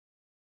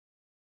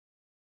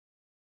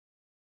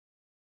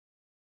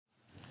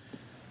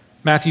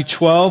Matthew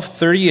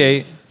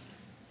 12:38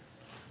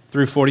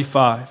 through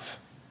 45.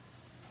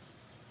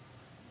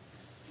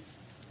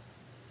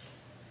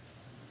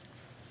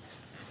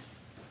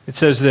 It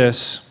says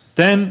this,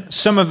 "Then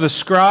some of the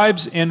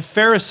scribes and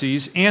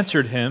Pharisees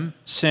answered him,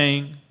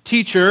 saying,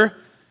 'Teacher,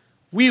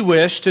 we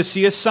wish to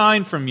see a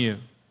sign from you.'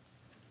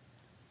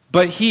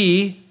 But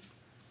he,"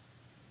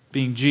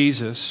 being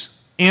Jesus,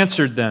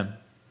 "answered them,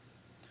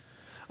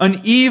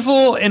 'An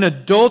evil and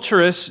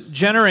adulterous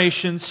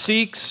generation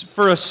seeks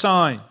for a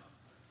sign,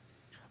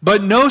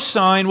 but no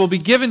sign will be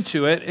given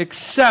to it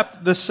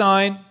except the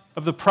sign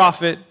of the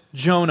prophet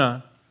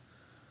Jonah.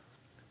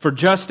 For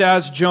just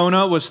as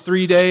Jonah was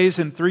 3 days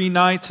and 3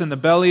 nights in the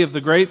belly of the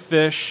great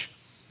fish,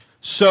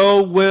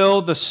 so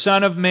will the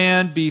Son of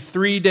Man be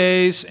 3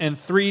 days and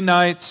 3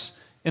 nights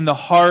in the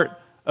heart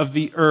of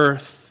the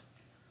earth.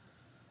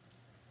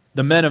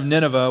 The men of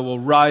Nineveh will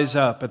rise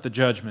up at the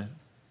judgment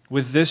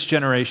with this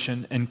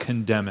generation and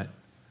condemn it.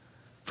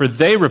 For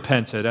they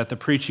repented at the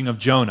preaching of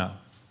Jonah.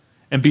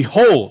 And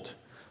behold,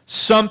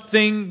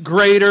 something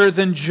greater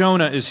than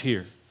Jonah is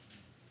here.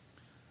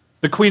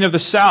 The queen of the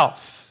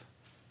south,"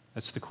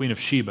 that's the queen of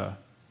Sheba,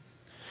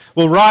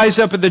 "will rise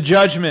up at the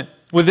judgment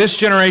with this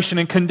generation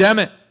and condemn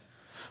it.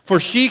 For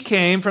she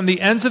came from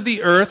the ends of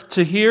the earth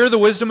to hear the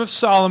wisdom of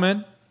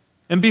Solomon,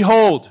 and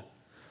behold,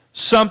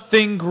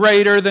 something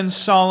greater than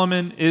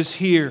Solomon is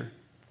here.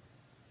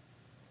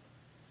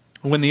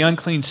 When the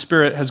unclean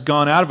spirit has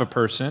gone out of a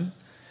person,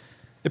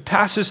 it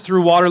passes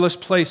through waterless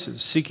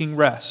places, seeking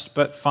rest,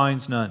 but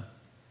finds none.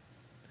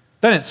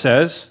 Then it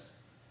says,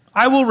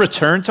 'I will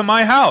return to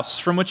my house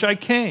from which I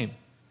came.'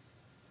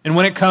 And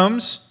when it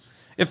comes,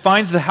 it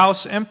finds the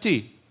house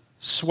empty,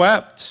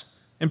 swept,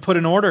 and put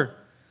in order.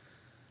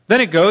 Then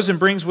it goes and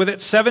brings with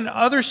it 7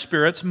 other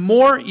spirits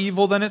more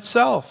evil than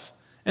itself,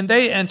 and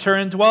they enter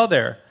and dwell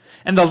there.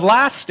 And the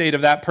last state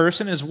of that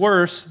person is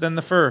worse than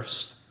the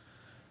first.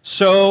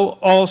 So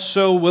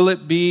also will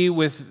it be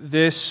with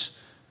this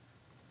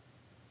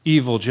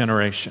evil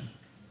generation."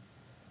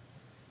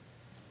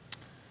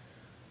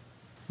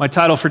 My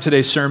title for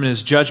today's sermon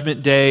is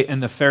Judgment Day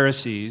and the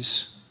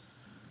Pharisees.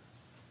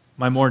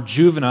 My more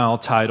juvenile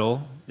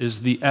title is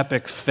The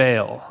Epic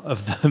Fail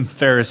of the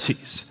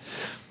Pharisees.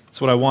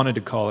 That's what I wanted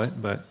to call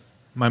it, but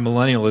my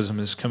millennialism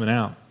is coming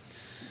out.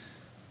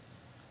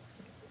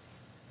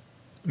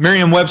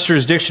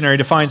 Merriam-Webster's dictionary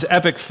defines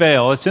epic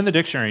fail. It's in the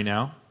dictionary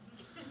now.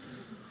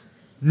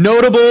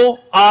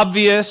 Notable,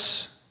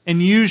 obvious,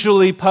 and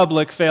usually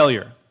public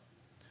failure.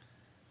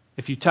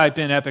 If you type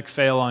in epic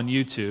fail on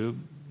YouTube,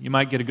 you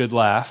might get a good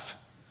laugh,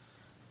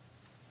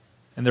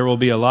 and there will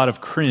be a lot of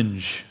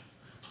cringe,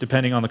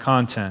 depending on the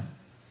content.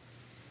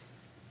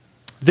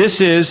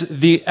 This is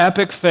the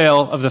epic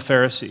fail of the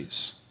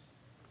Pharisees.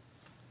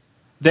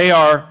 They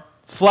are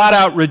flat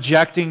out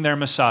rejecting their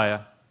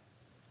Messiah,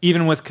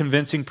 even with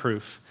convincing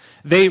proof.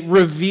 They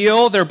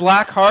reveal their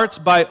black hearts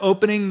by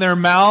opening their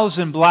mouths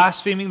and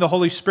blaspheming the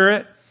Holy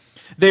Spirit.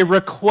 They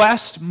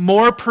request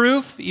more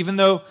proof, even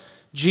though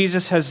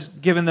Jesus has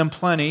given them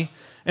plenty.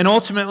 And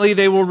ultimately,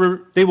 they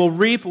will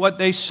reap what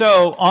they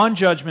sow on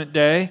Judgment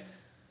Day,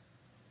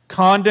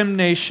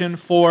 condemnation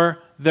for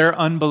their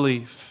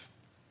unbelief.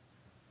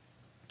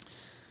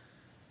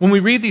 When we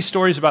read these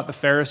stories about the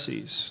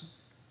Pharisees,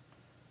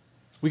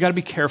 we got to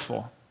be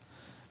careful,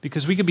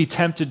 because we could be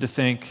tempted to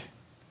think,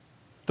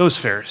 those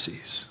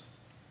Pharisees,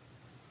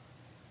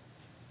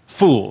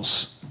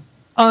 fools,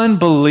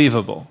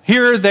 unbelievable.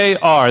 Here they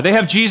are. They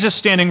have Jesus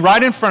standing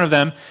right in front of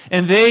them,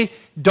 and they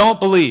don't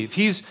believe.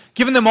 He's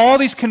given them all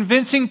these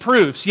convincing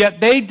proofs,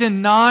 yet they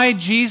deny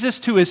Jesus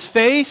to his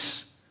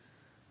face.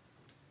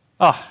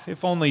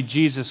 If only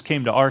Jesus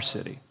came to our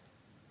city.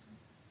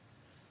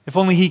 If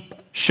only he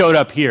showed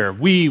up here,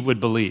 we would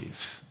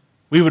believe.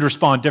 We would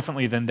respond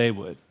differently than they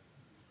would.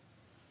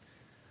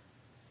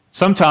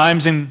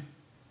 Sometimes in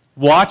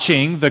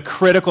watching the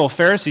critical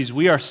Pharisees,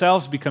 we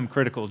ourselves become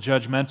critical,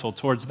 judgmental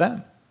towards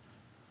them,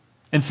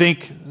 and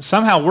think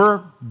somehow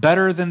we're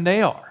better than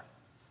they are.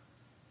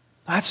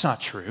 That's not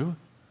true.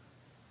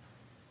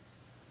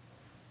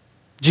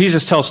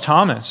 Jesus tells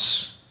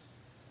Thomas,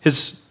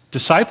 his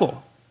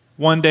disciple,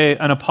 one day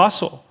an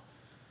apostle,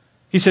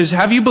 he says,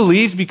 "Have you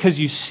believed because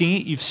you've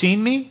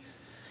seen me?"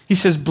 He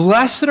says,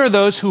 "Blessed are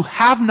those who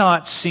have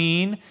not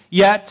seen,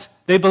 yet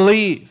they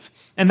believe."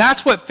 And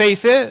that's what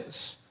faith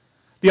is.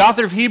 The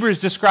author of Hebrews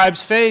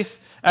describes faith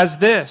as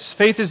this.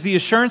 Faith is the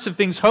assurance of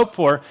things hoped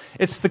for.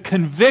 It's the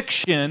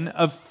conviction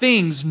of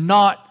things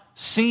not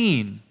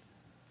seen.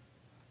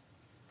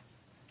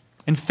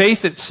 And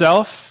faith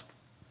itself,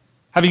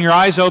 having your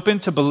eyes open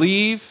to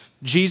believe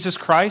Jesus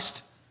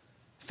Christ,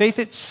 faith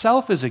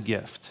itself is a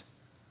gift.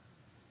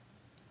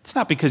 It's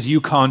not because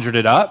you conjured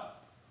it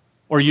up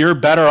or you're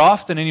better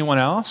off than anyone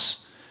else.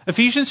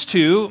 Ephesians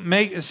 2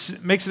 makes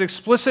it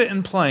explicit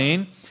and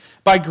plain.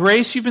 By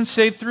grace you've been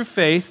saved through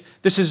faith.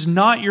 This is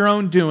not your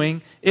own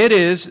doing. It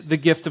is the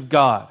gift of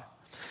God.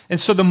 And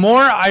so the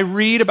more I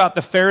read about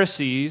the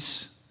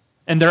Pharisees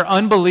and their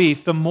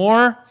unbelief, the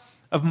more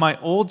of my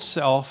old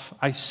self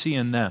I see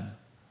in them.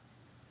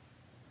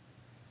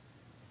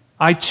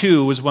 I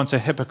too was once a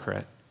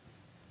hypocrite.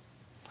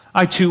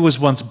 I too was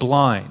once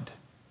blind,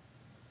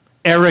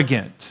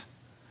 arrogant,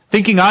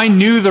 thinking I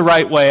knew the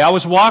right way. I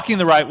was walking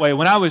the right way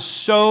when I was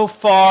so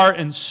far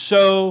and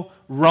so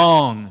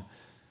wrong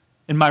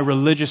in my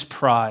religious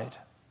pride.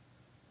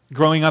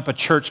 Growing up a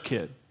church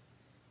kid,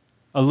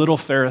 a little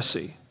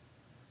Pharisee.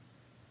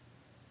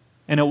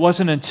 And it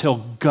wasn't until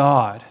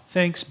God,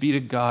 thanks be to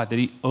God, that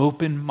He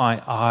opened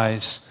my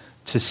eyes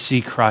to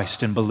see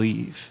Christ and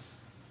believe.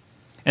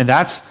 And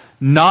that's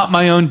not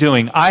my own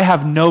doing. I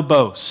have no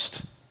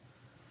boast,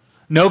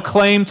 no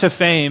claim to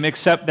fame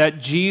except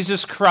that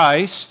Jesus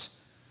Christ,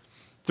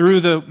 through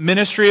the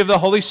ministry of the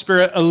Holy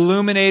Spirit,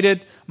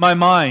 illuminated my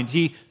mind.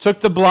 He took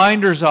the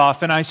blinders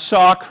off and I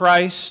saw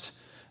Christ,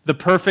 the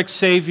perfect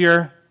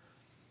Savior,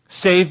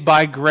 saved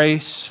by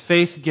grace,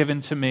 faith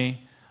given to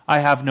me. I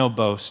have no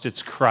boast.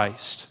 It's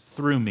Christ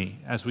through me,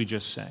 as we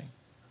just sang.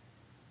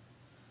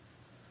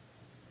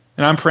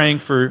 And I'm praying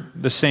for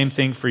the same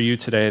thing for you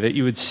today, that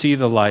you would see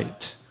the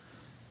light,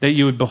 that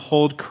you would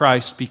behold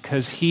Christ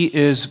because He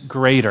is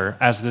greater,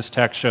 as this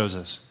text shows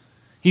us.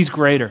 He's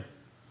greater.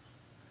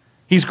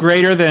 He's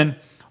greater than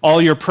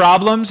all your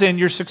problems and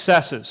your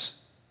successes.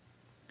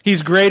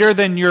 He's greater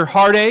than your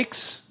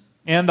heartaches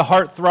and the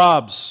heart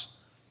throbs.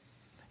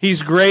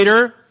 He's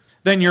greater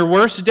than your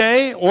worst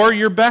day or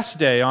your best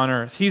day on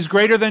earth. He's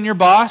greater than your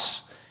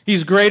boss.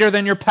 He's greater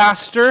than your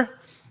pastor.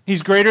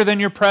 He's greater than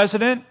your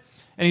president.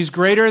 And He's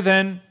greater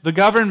than the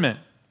government.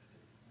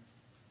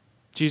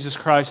 Jesus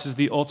Christ is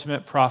the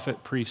ultimate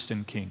prophet, priest,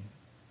 and king.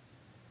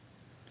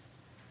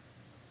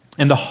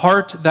 And the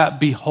heart that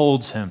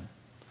beholds Him,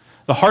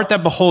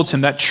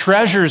 that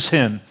treasures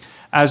Him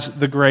as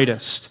the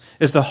greatest,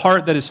 is the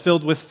heart that is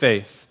filled with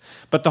faith.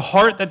 But the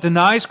heart that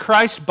denies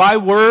Christ by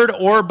word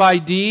or by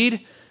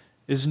deed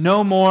is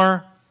no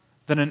more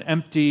than an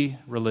empty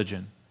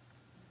religion.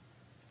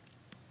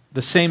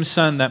 The same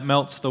sun that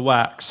melts the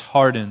wax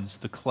hardens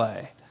the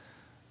clay.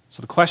 So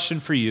the question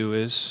for you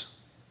is,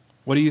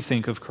 what do you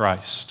think of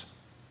Christ?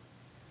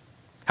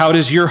 How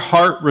does your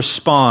heart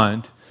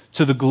respond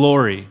to the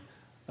glory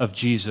of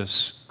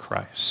Jesus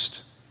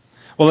Christ?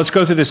 Well, let's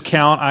go through this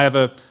count. I have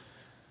a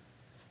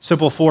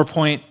simple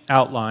 4-point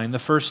outline. The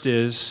first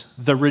is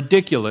the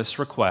ridiculous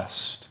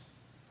request.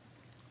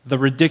 The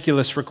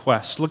ridiculous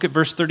request. Look at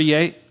verse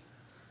 38. It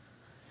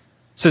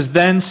says,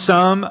 then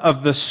some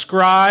of the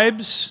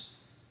scribes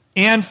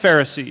and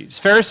Pharisees.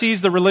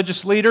 Pharisees, the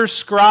religious leaders,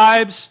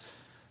 scribes,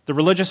 the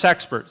religious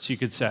experts, you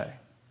could say,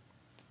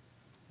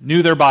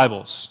 knew their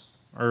Bibles,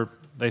 or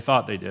they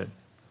thought they did.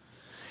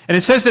 And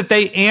it says that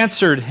they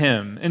answered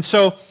Him. And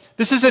so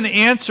this is an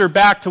answer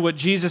back to what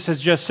Jesus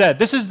has just said.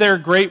 This is their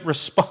great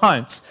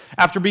response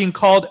after being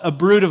called a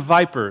brood of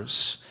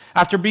vipers,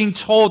 after being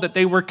told that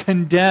they were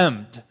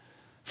condemned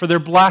for their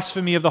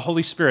blasphemy of the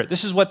Holy Spirit.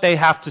 This is what they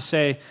have to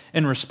say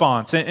in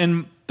response.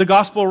 And the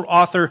gospel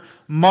author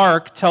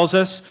Mark tells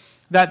us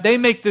that they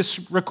make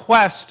this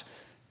request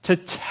to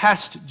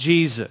test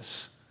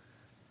Jesus,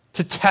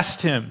 to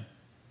test Him.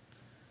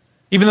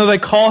 Even though they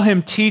call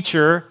Him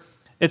teacher,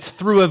 it's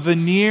through a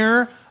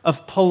veneer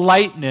of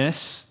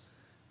politeness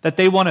that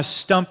they want to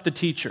stump the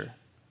teacher.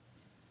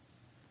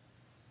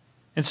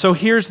 And so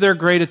here's their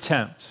great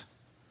attempt.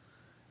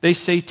 They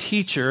say,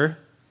 teacher,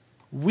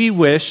 we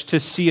wish to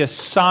see a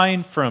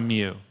sign from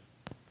you.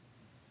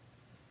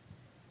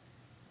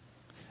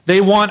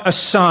 They want a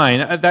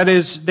sign. That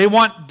is, they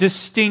want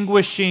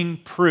distinguishing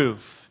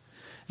proof.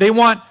 They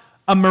want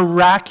a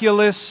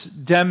miraculous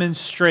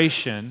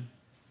demonstration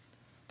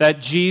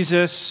that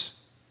Jesus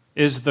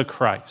is the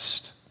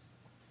Christ.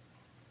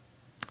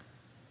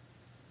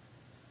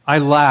 I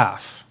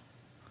laugh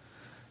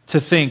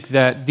to think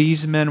that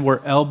these men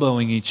were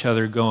elbowing each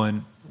other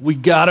going, we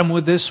got him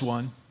with this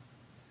one.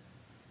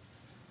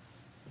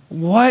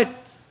 What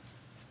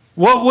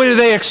were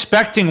they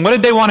expecting? What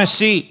did they want to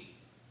see?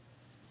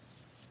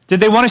 Did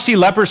they want to see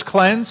lepers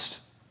cleansed?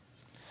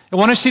 They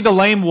want to see the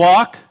lame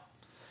walk?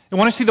 They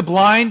want to see the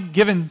blind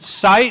given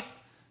sight?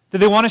 Did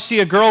they want to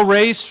see a girl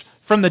raised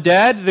from the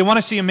dead? Did they want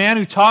to see a man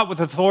who taught with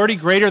authority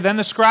greater than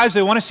the scribes?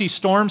 They want to see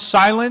storms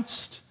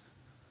silenced?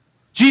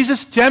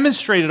 Jesus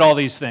demonstrated all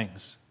these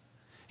things.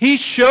 He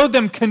showed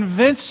them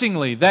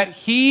convincingly that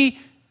He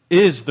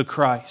is the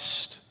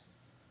Christ.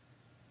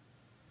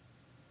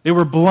 They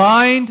were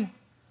blind,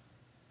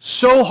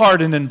 so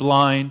hardened and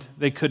blind,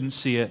 they couldn't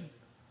see it.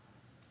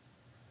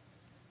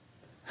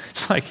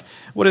 It's like,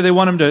 what do they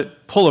want him to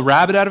pull a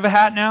rabbit out of a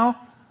hat now?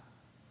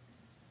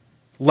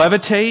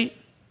 Levitate?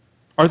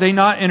 Are they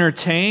not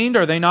entertained?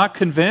 Are they not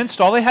convinced?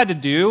 All they had to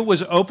do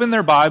was open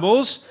their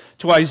Bibles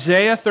to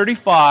Isaiah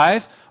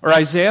 35 or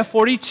Isaiah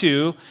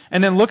 42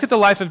 and then look at the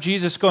life of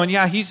Jesus going,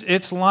 yeah,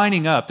 it's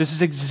lining up. This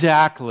is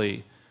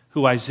exactly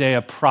who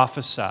Isaiah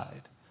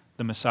prophesied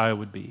the Messiah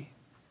would be.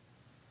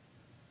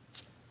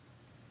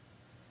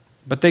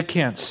 But they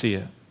can't see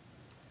it.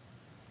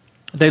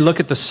 They look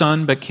at the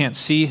sun but can't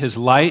see His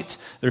light.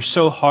 They're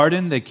so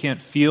hardened they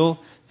can't feel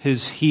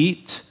His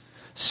heat.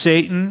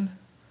 Satan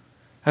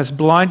has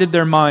blinded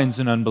their minds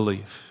in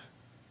unbelief.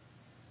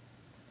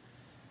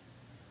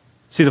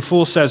 See, the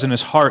fool says in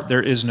his heart,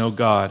 there is no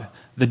God.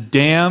 The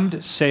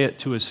damned say it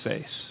to his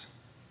face.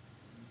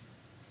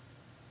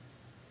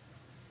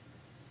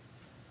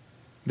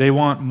 They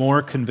want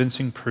more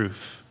convincing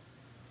proof,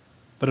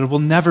 but it will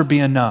never be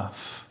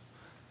enough.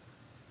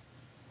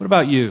 What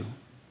about you?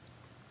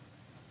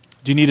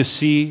 Do you need to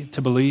see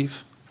to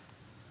believe?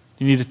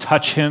 Do you need to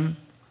touch him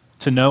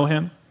to know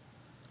him?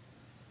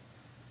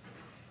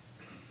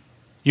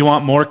 You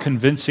want more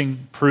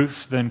convincing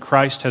proof than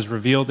Christ has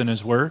revealed in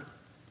his word?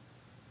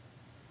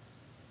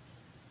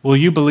 Will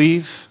you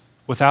believe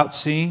without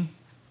seeing?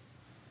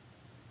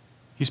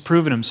 He's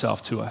proven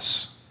himself to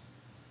us.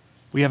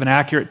 We have an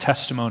accurate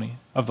testimony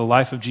of the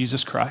life of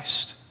Jesus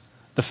Christ,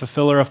 the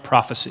fulfiller of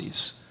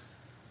prophecies,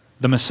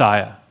 the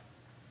Messiah.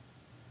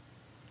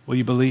 Will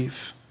you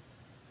believe?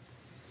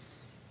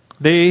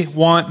 They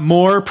want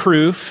more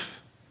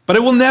proof, but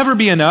it will never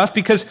be enough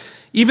because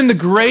even the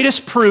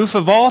greatest proof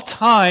of all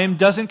time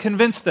doesn't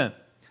convince them,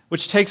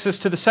 which takes us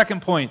to the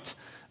second point,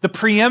 the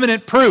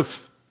preeminent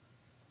proof,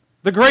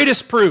 the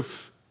greatest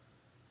proof.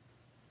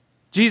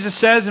 Jesus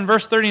says in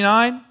verse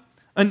 39,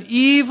 an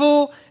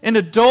evil and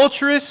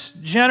adulterous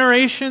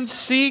generation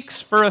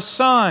seeks for a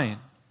sign.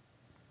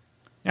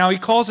 Now he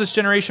calls this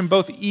generation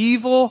both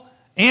evil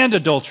and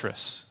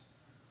adulterous.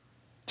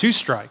 Two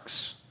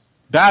strikes,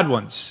 bad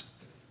ones.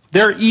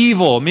 They're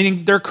evil,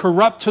 meaning they're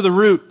corrupt to the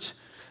root.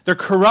 They're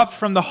corrupt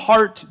from the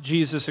heart,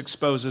 Jesus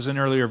exposes in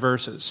earlier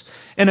verses.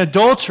 And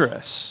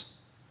adulterous,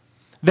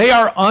 they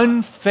are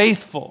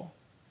unfaithful.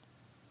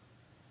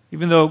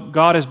 Even though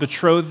God has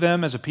betrothed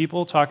them as a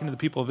people, talking to the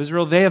people of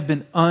Israel, they have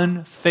been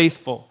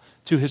unfaithful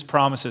to his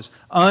promises,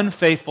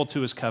 unfaithful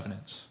to his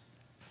covenants.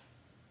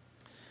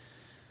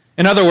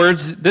 In other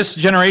words, this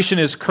generation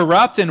is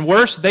corrupt, and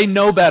worse, they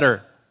know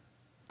better.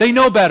 They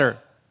know better.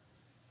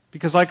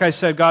 Because like I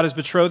said, God has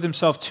betrothed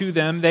himself to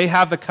them. They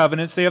have the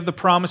covenants. They have the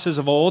promises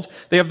of old.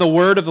 They have the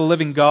word of the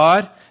living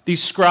God.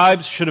 These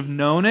scribes should have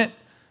known it.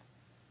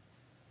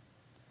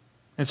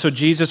 And so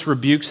Jesus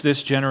rebukes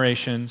this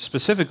generation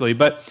specifically.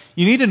 But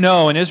you need to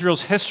know in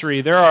Israel's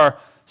history, there are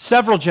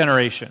several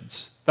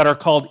generations that are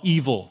called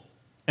evil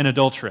and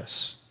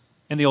adulterous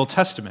in the Old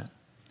Testament.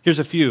 Here's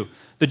a few.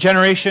 The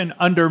generation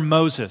under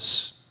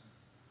Moses.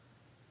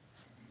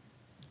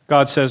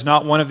 God says,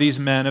 not one of these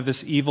men of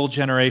this evil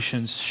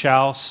generation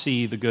shall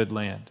see the good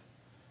land.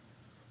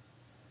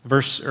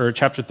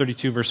 Chapter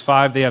 32, verse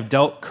 5, they have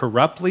dealt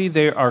corruptly.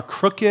 They are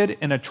crooked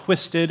and a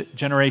twisted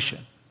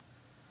generation.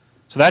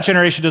 So that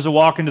generation doesn't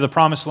walk into the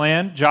promised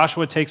land.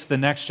 Joshua takes the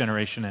next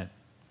generation in.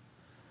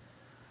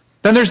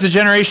 Then there's the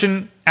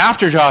generation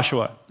after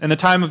Joshua in the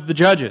time of the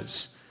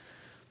judges.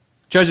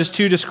 Judges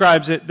 2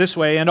 describes it this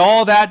way, and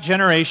all that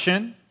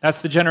generation,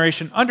 that's the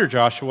generation under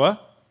Joshua,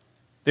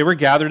 they were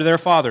gathered to their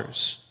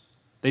fathers.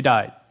 They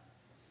died.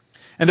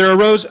 And there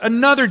arose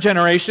another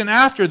generation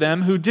after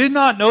them who did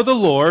not know the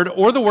Lord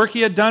or the work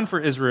he had done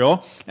for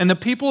Israel. And the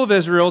people of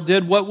Israel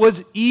did what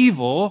was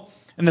evil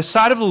in the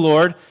sight of the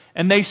Lord,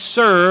 and they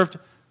served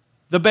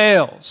the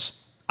Baals,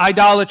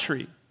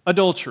 idolatry,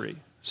 adultery,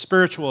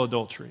 spiritual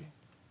adultery.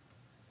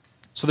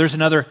 So there's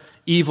another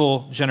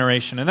evil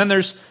generation. And then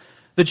there's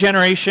the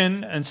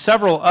generation, and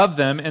several of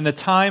them, in the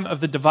time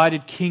of the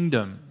divided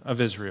kingdom of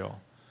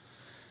Israel.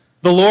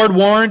 The Lord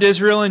warned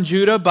Israel and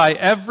Judah by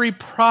every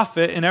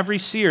prophet and every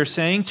seer,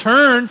 saying,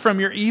 turn from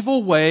your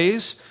evil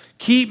ways,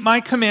 keep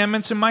my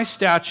commandments and my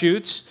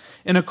statutes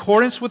in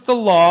accordance with the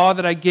law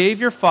that I gave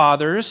your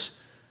fathers.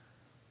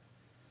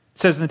 It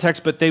says in the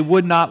text, but they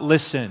would not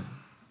listen.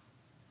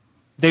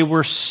 They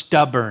were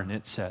stubborn,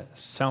 it says.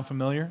 Sound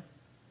familiar?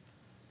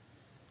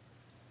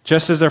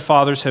 Just as their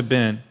fathers have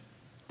been.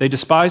 They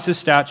despised his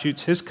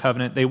statutes, his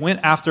covenant. They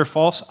went after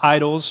false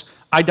idols,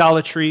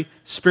 idolatry,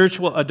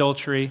 spiritual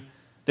adultery.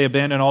 They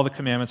abandoned all the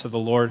commandments of the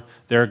Lord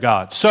their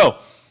God. So,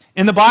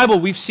 in the Bible,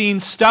 we've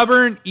seen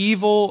stubborn,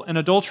 evil, and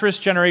adulterous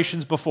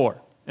generations before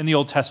in the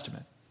Old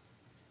Testament.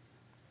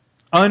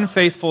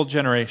 Unfaithful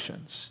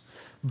generations.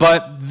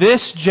 But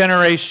this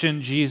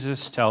generation,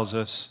 Jesus tells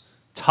us,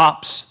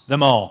 tops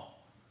them all.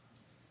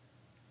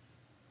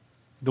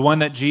 The one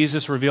that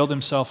Jesus revealed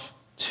himself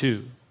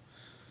to.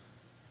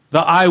 The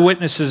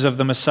eyewitnesses of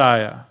the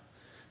Messiah.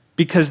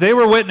 Because they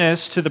were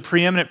witness to the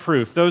preeminent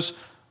proof. Those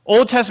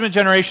Old Testament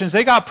generations,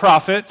 they got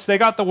prophets, they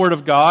got the Word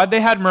of God,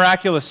 they had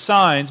miraculous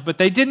signs, but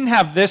they didn't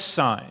have this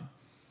sign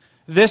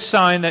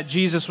that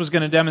Jesus was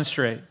going to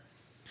demonstrate.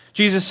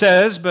 Jesus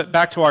says, but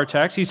back to our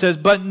text, he says,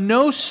 but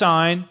no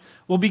sign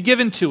will be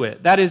given to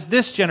it. That is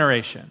this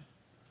generation.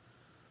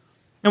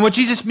 And what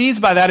Jesus means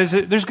by that is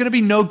that there's going to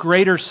be no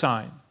greater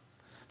sign.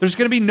 There's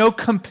going to be no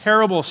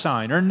comparable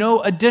sign or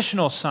no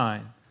additional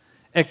sign,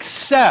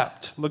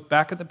 except, look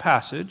back at the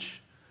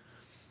passage,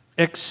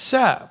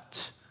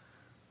 except,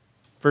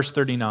 verse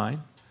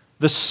 39,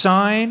 the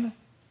sign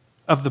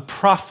of the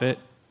prophet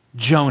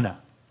Jonah.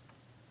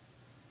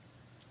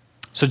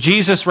 So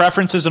Jesus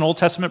references an Old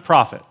Testament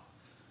prophet,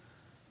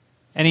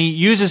 and he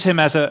uses him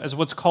as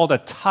what's called a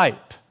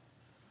type.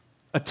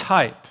 A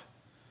type.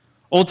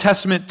 Old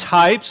Testament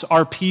types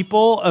are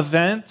people,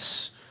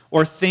 events,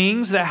 or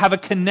things that have a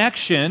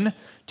connection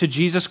to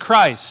Jesus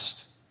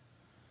Christ.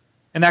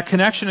 And that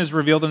connection is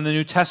revealed in the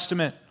New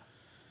Testament.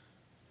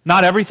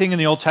 Not everything in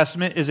the Old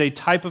Testament is a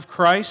type of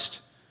Christ.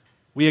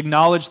 We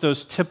acknowledge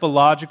those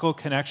typological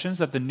connections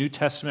that the New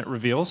Testament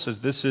reveals, says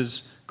this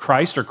is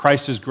Christ, or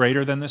Christ is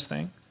greater than this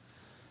thing.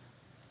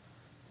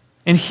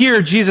 And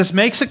here, Jesus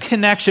makes a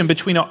connection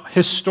between a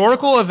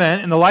historical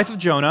event in the life of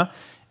Jonah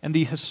and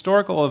the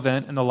historical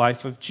event in the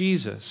life of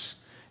Jesus.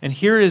 And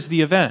here is the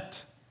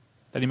event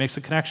that he makes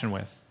a connection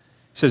with.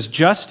 He says,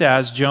 just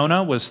as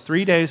Jonah was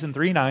 3 days and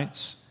 3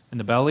 nights in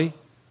the belly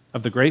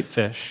of the great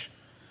fish,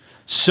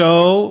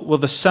 so will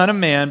the Son of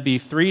Man be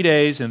 3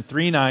 days and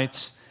 3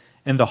 nights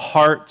in the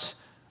heart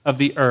of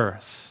the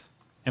earth.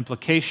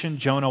 Implication,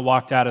 Jonah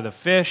walked out of the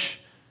fish.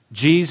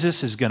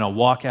 Jesus is going to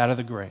walk out of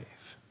the grave.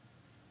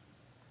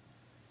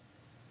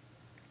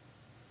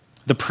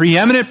 The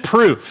preeminent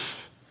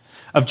proof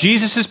of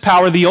Jesus'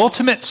 power, the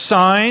ultimate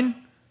sign,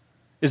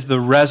 is the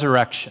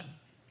resurrection.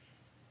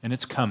 And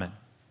it's coming.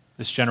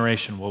 This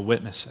generation will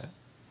witness it.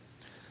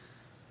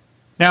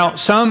 Now,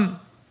 some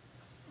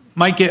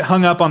might get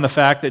hung up on the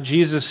fact that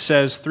Jesus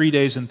says 3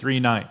 days and 3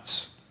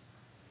 nights.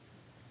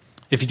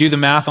 If you do the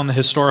math on the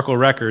historical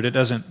record, it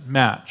doesn't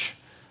match.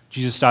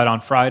 Jesus died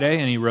on Friday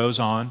and he rose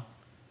on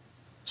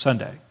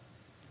Sunday.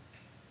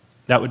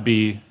 That would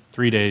be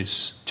 3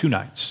 days, 2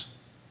 nights,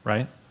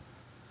 right?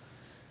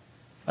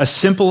 A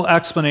simple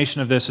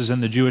explanation of this is in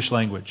the Jewish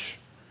language.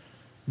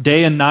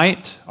 Day and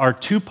night are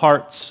 2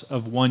 parts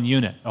of 1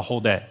 unit, a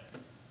whole day.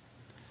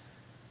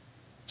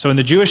 So in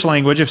the Jewish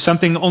language, if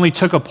something only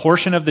took a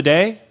portion of the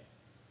day,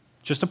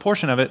 just a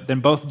portion of it,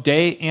 then both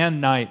day and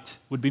night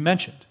would be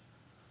mentioned.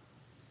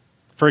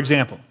 For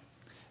example,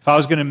 if I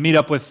was going to meet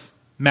up with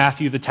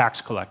Matthew the tax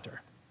collector,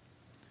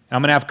 and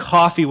I'm going to have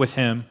coffee with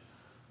him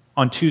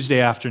on Tuesday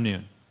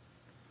afternoon,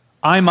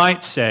 I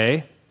might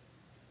say,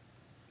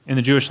 in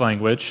the Jewish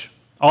language,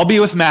 I'll be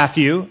with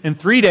Matthew in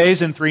 3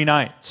 days and 3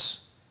 nights.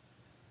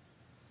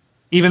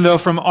 Even though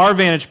from our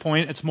vantage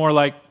point, it's more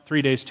like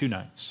 3 days, 2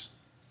 nights.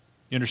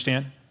 You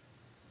understand?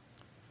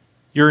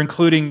 You're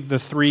including the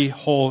 3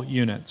 whole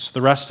units.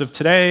 The rest of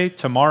today,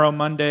 tomorrow,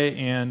 Monday,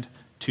 and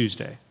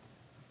Tuesday.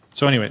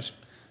 So anyways,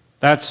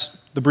 that's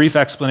the brief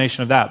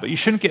explanation of that. But you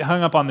shouldn't get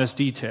hung up on this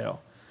detail.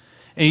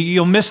 And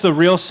you'll miss the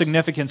real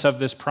significance of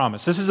this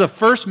promise. This is the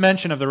first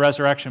mention of the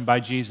resurrection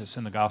by Jesus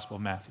in the Gospel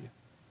of Matthew.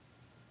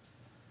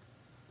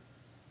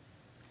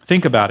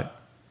 Think about it.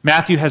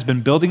 Matthew has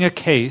been building a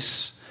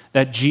case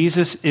that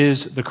Jesus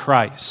is the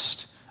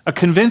Christ. A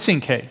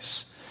convincing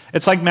case.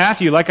 It's like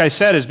Matthew, like I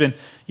said, has been,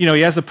 he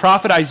has the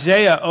prophet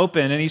Isaiah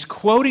open, and he's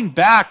quoting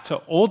back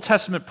to Old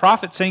Testament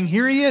prophets saying,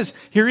 here he is,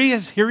 here he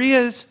is, here he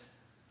is.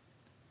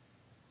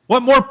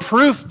 What more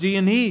proof do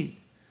you need?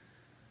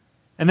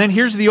 And then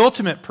here's the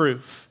ultimate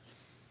proof.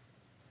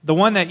 The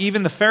one that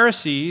even the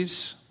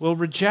Pharisees will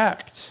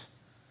reject.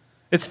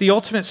 It's the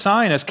ultimate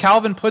sign. As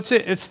Calvin puts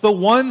it, it's the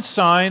one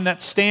sign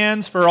that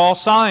stands for all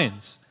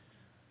signs.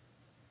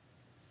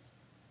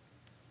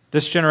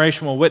 This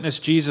generation will witness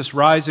Jesus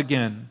rise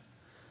again.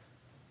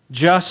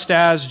 Just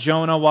as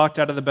Jonah walked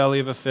out of the belly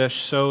of a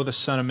fish, so the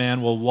Son of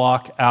Man will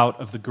walk out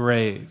of the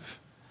grave.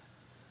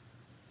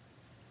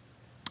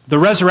 The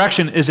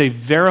resurrection is a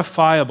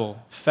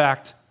verifiable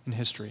fact in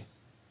history.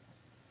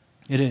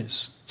 It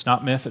is. It's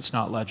not myth, it's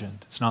not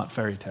legend, it's not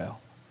fairy tale.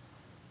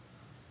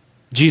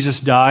 Jesus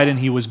died and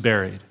he was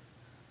buried.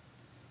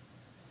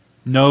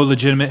 No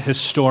legitimate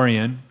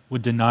historian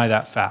would deny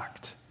that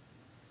fact.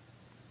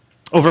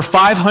 Over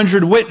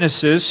 500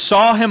 witnesses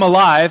saw him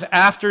alive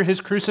after his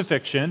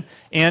crucifixion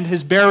and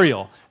his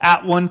burial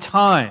at one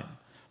time.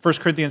 1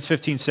 Corinthians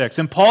 15:6.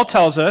 And Paul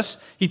tells us,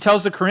 he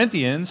tells the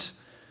Corinthians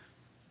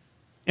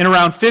in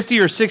around 50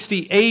 or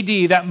 60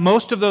 AD that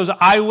most of those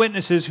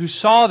eyewitnesses who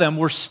saw them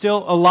were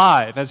still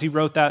alive as he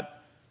wrote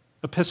that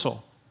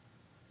epistle.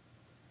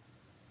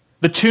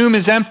 The tomb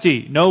is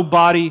empty, no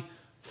body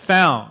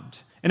found.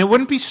 And it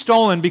wouldn't be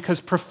stolen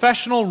because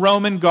professional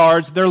Roman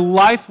guards, their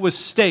life was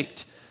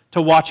staked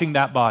to watching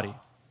that body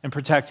and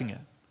protecting it.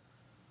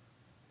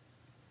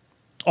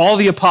 All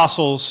the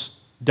apostles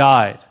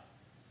died.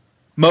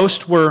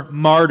 Most were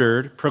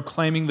martyred,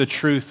 proclaiming the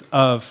truth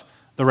of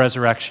the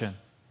resurrection.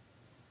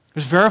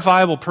 There's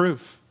verifiable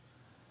proof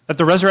that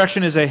the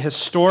resurrection is a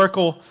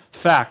historical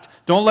fact.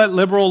 Don't let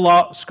liberal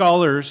law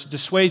scholars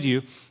dissuade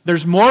you.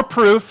 There's more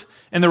proof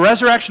in the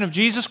resurrection of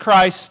Jesus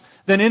Christ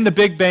than in the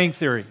Big Bang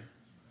Theory.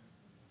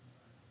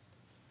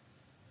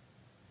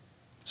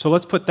 So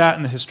let's put that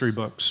in the history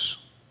books.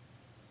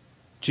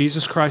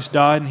 Jesus Christ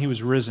died and he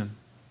was risen,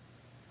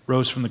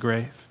 rose from the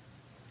grave.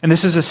 And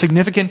this is a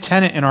significant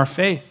tenet in our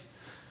faith.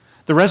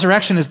 The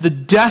resurrection is the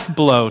death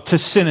blow to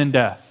sin and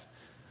death.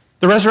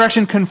 The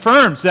resurrection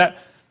confirms that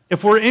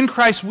if we're in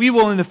Christ, we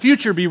will in the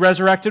future be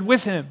resurrected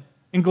with him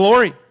in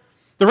glory.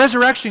 The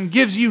resurrection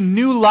gives you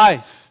new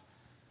life,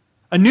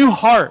 a new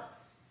heart.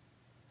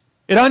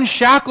 It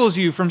unshackles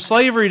you from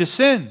slavery to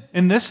sin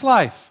in this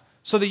life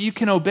so that you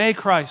can obey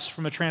Christ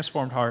from a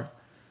transformed heart.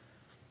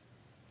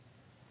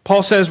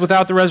 Paul says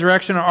without the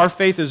resurrection, our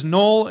faith is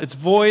null, it's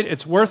void,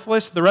 it's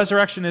worthless. The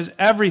resurrection is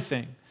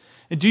everything.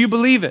 And do you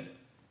believe it?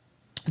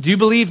 Do you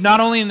believe not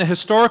only in the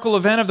historical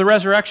event of the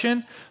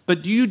resurrection,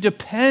 but do you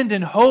depend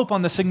and hope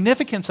on the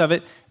significance of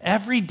it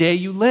every day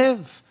you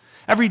live?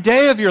 Every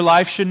day of your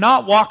life should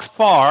not walk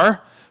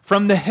far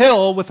from the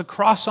hill with a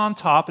cross on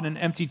top and an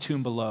empty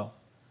tomb below.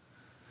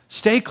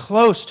 Stay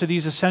close to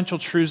these essential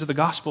truths of the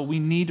gospel. We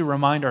need to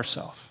remind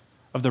ourselves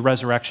of the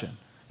resurrection,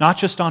 not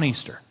just on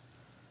Easter,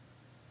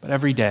 but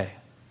every day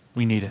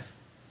we need it.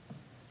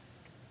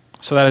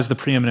 So that is the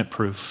preeminent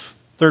proof.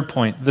 Third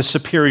point, the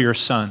superior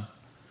Son.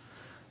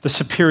 The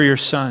superior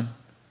Son.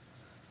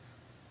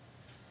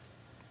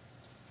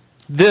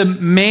 The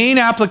main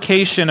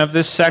application of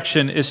this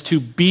section is to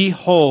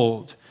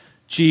behold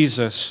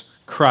Jesus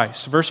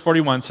Christ. Verse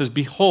 41 says,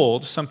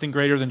 behold, something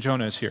greater than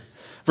Jonah is here.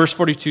 Verse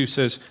 42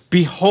 says,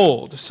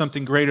 behold,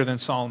 something greater than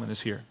Solomon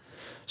is here.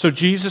 So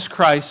Jesus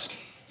Christ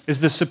is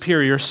the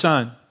superior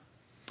Son.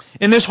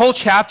 In this whole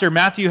chapter,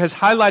 Matthew has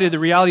highlighted the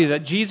reality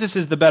that Jesus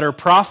is the better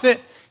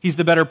prophet, he's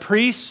the better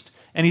priest,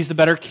 and he's the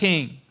better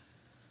king.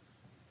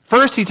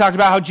 First, he talked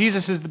about how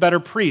Jesus is the better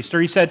priest, or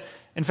he said,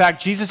 in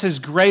fact, Jesus is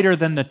greater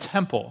than the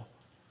temple,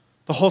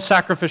 the whole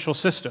sacrificial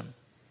system.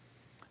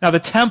 Now, the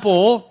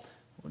temple,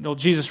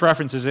 Jesus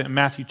references it in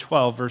Matthew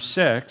 12, verse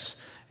 6.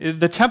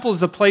 The temple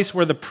is the place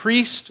where the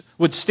priest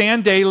would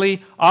stand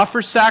daily,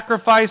 offer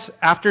sacrifice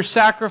after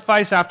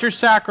sacrifice after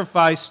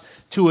sacrifice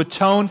to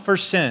atone for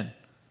sin.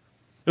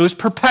 It was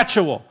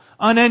perpetual,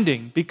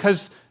 unending,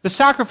 because the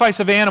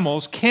sacrifice of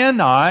animals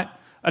cannot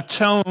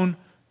atone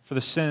for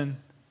the sin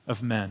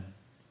of men.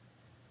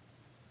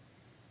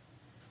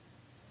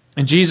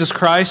 And Jesus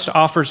Christ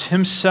offers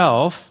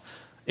himself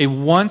a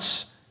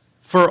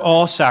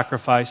once-for-all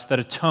sacrifice that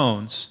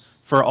atones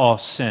for all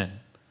sin.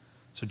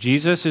 So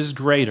Jesus is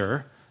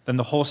greater than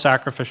the whole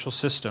sacrificial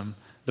system,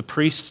 the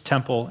priest,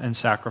 temple, and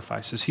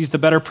sacrifices. He's the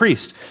better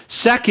priest.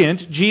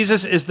 Second,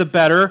 Jesus is the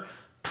better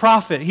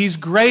prophet. He's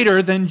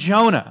greater than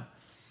Jonah.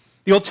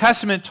 The Old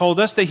Testament told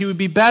us that he would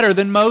be better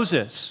than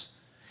Moses.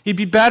 He'd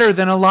be better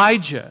than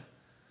Elijah.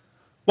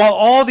 While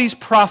all these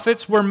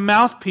prophets were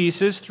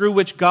mouthpieces through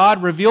which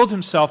God revealed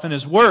himself in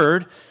his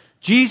word,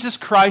 Jesus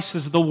Christ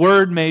is the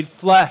Word made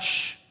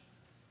flesh.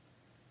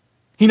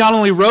 He not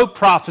only wrote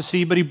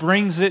prophecy, but he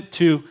brings it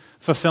to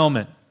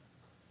fulfillment.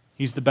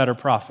 He's the better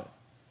prophet.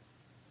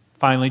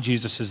 Finally,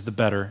 Jesus is the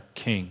better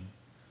king.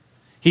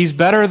 He's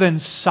better than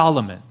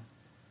Solomon.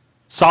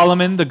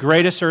 Solomon, the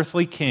greatest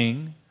earthly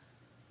king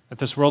that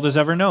this world has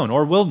ever known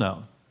or will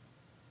know.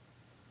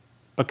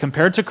 But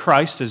compared to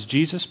Christ, as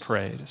Jesus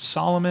prayed,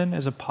 Solomon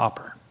is a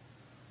pauper.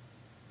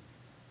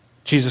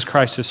 Jesus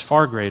Christ is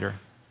far greater.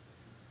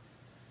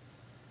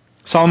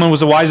 Solomon was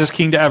the wisest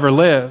king to ever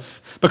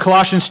live. But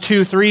Colossians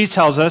 2:3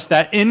 tells us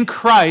that in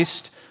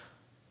Christ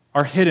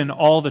are hidden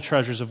all the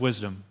treasures of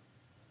wisdom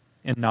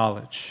and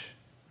knowledge.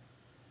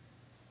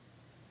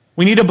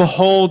 We need to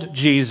behold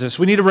Jesus.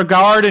 We need to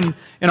regard in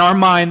our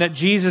mind that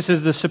Jesus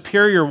is the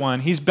superior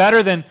one. He's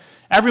better than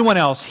everyone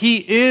else. He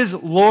is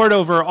Lord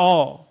over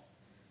all.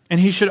 And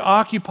he should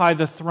occupy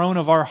the throne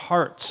of our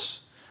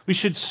hearts. We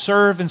should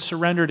serve and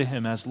surrender to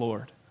him as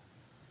Lord.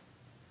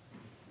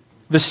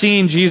 The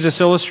scene Jesus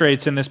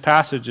illustrates in this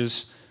passage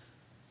is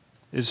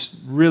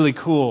really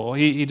cool.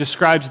 He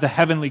describes the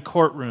heavenly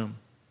courtroom.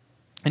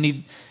 And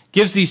he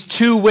gives these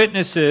two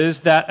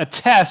witnesses that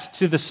attest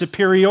to the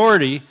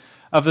superiority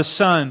of the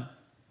Son.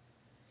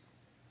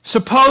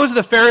 Suppose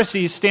the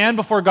Pharisees stand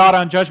before God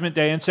on Judgment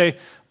Day and say,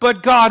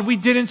 "But God, we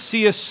didn't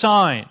see a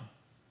sign."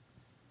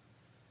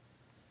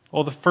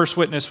 Well, the first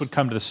witness would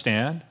come to the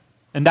stand,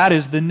 and that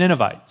is the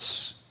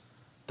Ninevites.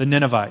 The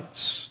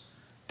Ninevites.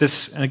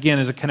 This, again,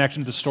 is a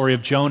connection to the story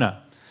of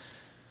Jonah.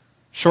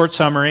 Short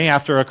summary,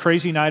 after a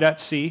crazy night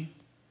at sea,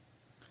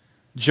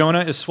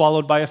 Jonah is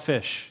swallowed by a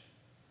fish.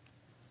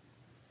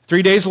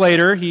 3 days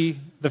later,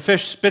 the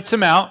fish spits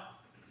him out.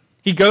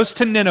 He goes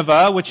to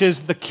Nineveh, which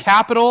is the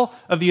capital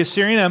of the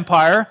Assyrian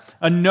Empire,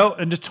 a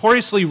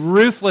notoriously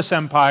ruthless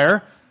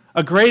empire,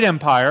 a great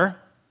empire,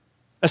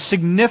 a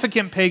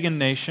significant pagan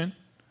nation.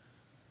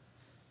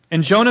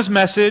 And Jonah's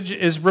message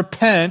is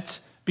repent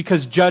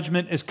because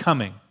judgment is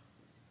coming.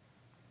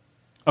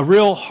 A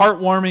real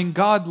heartwarming,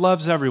 God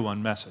loves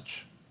everyone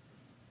message.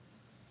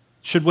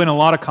 Should win a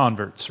lot of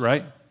converts,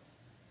 right?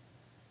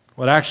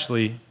 What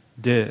actually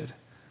did.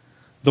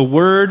 The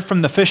word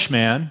from the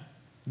fishman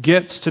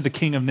gets to the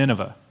king of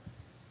Nineveh.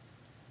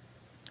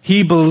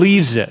 He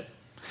believes it.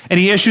 And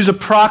he issues a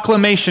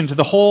proclamation to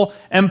the whole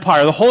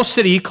empire, the whole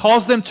city. He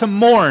calls them to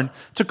mourn,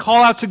 to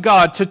call out to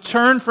God, to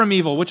turn from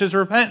evil, which is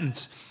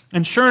repentance.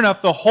 And sure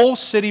enough, the whole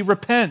city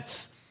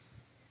repents.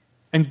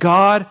 And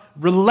God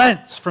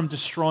relents from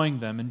destroying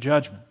them in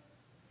judgment.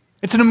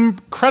 It's an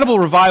incredible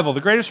revival,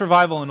 the greatest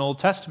revival in the Old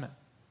Testament.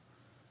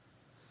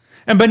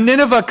 But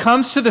Nineveh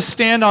comes to the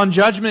stand on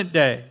Judgment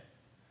Day.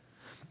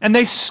 And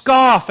they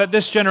scoff at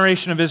this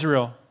generation of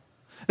Israel.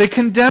 They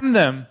condemn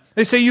them.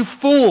 They say, "You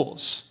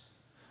fools.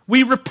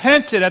 We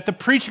repented at the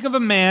preaching of a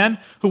man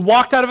who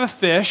walked out of a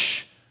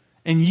fish,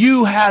 and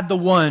you had the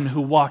one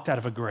who walked out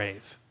of a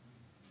grave.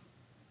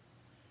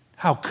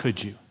 How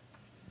could you?"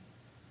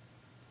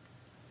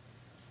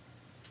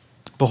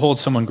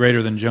 Behold, someone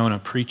greater than Jonah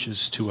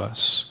preaches to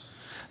us.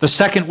 The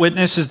second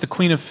witness is the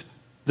queen of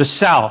the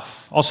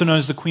south, also known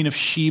as the Queen of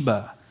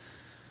Sheba.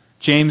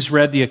 James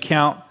read the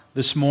account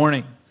this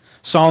morning.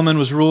 Solomon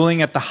was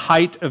ruling at the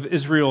height of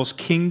Israel's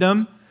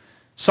kingdom.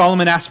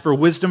 Solomon asked for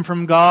wisdom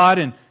from God,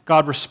 and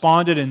God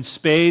responded in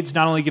spades.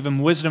 Not only gave him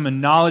wisdom and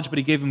knowledge, but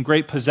he gave him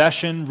great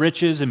possession,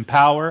 riches, and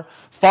power,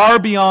 far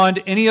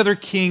beyond any other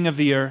king of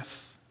the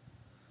earth.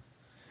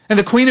 And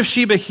the Queen of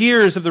Sheba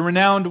hears of the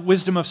renowned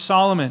wisdom of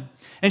Solomon,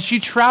 and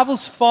she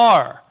travels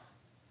far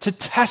to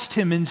test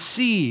him and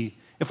see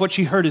if what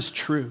she heard is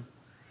true.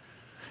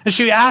 And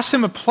she asks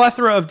him a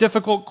plethora of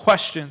difficult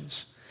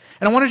questions.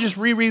 And I want to just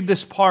reread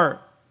this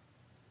part.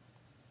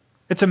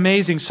 It's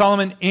amazing.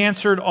 Solomon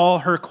answered all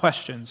her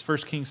questions,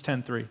 1 Kings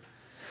 10:3.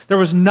 There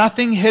was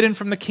nothing hidden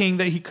from the king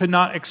that he could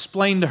not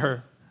explain to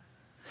her.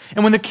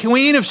 And when the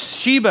Queen of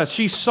Sheba,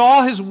 she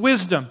saw his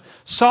wisdom,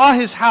 saw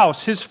his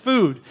house, his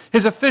food,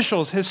 his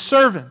officials, his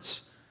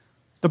servants,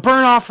 the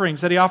burnt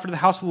offerings that he offered to the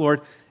house of the Lord,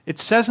 it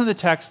says in the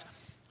text,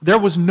 there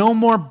was no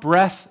more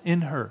breath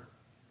in her.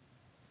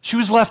 She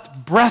was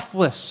left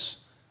breathless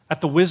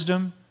at the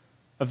wisdom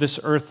of this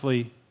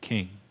earthly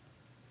king.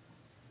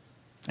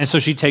 And so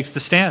she takes the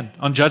stand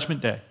on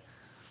Judgment Day.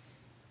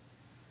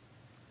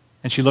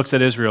 And she looks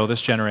at Israel,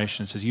 this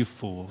generation, and says, you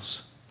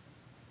fools,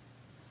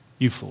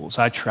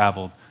 I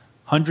traveled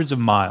hundreds of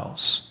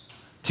miles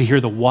to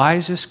hear the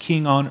wisest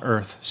king on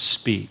earth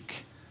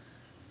speak,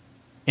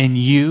 and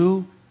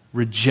you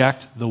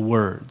reject the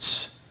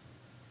words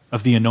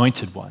of the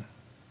Anointed One,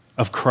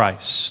 of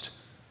Christ.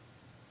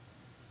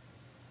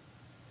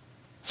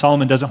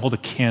 Solomon doesn't hold a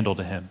candle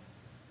to him.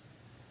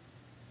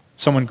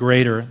 Someone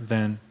greater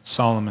than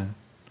Solomon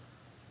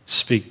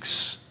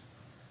speaks.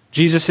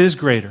 Jesus is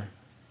greater.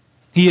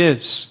 He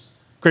is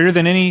greater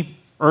than any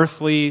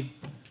earthly,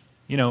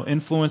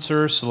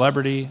 influencer,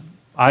 celebrity,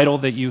 idol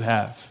that you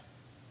have.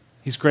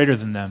 He's greater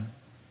than them.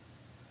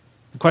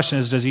 The question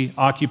is, does he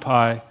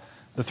occupy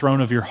the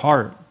throne of your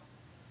heart?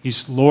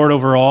 He's Lord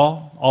over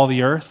all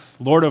the earth,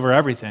 Lord over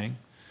everything.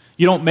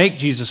 You don't make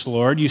Jesus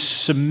Lord, you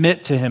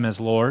submit to him as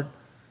Lord.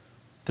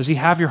 Does he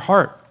have your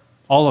heart?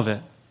 All of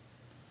it.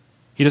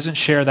 He doesn't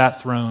share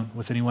that throne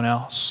with anyone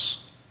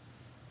else.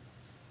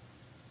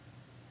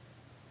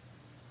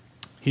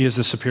 He is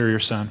the superior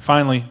son.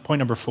 Finally, point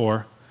number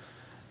 4,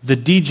 the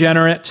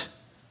degenerate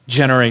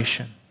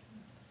generation.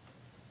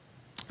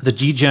 The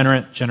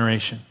degenerate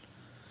generation.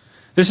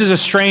 This is a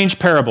strange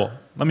parable.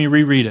 Let me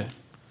reread it.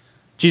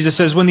 Jesus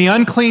says, when the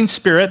unclean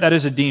spirit, that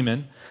is a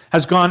demon,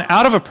 has gone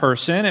out of a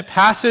person, it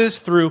passes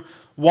through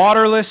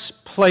waterless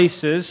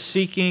places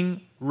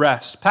seeking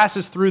rest,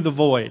 passes through the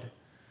void.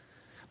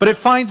 But it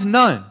finds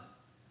none.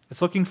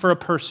 It's looking for a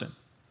person.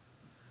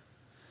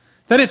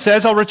 Then it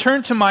says, I'll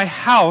return to my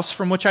house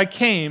from which I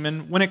came.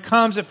 And when it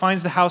comes, it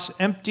finds the house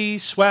empty,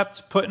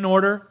 swept, put in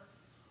order,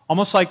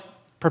 almost like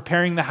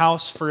preparing the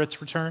house for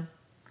its return.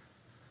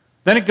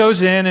 Then it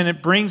goes in and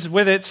it brings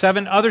with it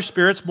 7 other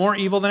spirits more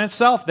evil than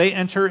itself. They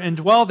enter and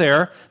dwell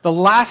there. The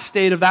last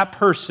state of that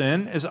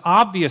person is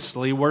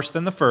obviously worse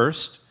than the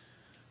first.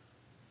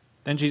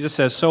 Then Jesus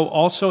says, so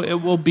also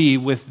it will be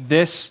with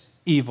this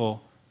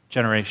evil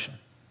generation.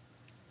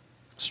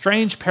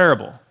 Strange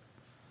parable.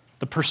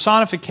 The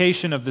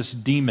personification of this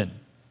demon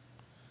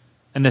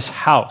and this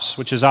house,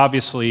 which is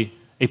obviously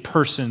a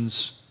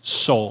person's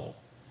soul.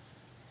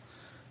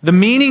 The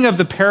meaning of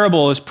the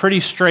parable is pretty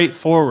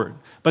straightforward,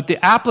 but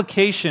the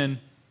application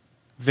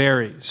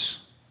varies.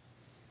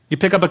 You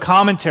pick up a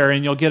commentary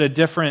and you'll get a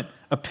different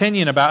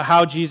opinion about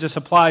how Jesus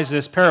applies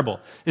this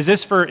parable. Is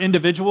this for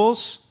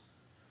individuals?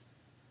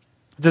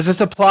 Does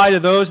this apply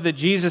to those that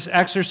Jesus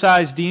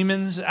exorcised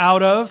demons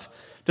out of?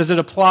 Does it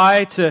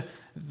apply to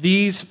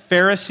these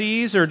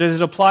Pharisees, or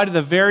does it apply to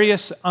the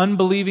various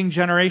unbelieving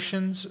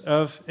generations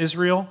of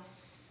Israel?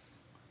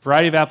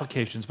 Variety of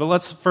applications. But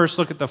let's first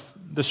look at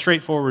the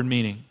straightforward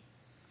meaning.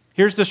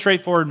 Here's the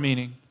straightforward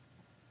meaning.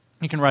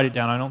 You can write it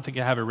down. I don't think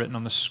I have it written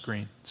on the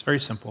screen. It's very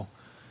simple.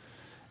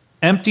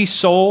 Empty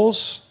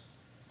souls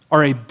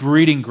are a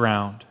breeding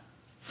ground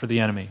for the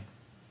enemy.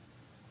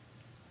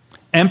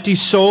 Empty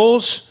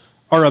souls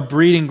are a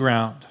breeding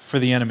ground for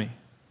the enemy.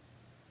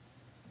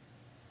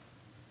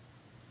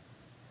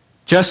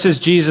 Just as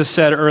Jesus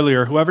said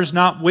earlier, whoever's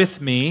not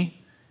with me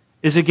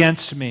is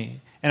against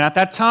me. And at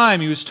that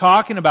time, he was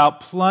talking about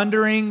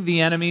plundering the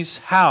enemy's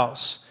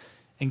house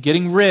and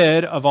getting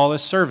rid of all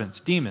his servants,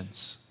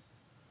 demons.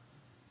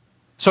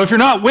 So if you're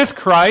not with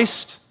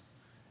Christ,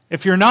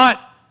 if you're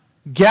not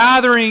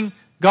gathering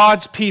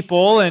God's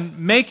people and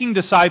making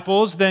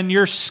disciples, then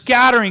you're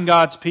scattering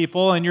God's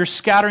people and you're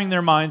scattering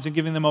their minds and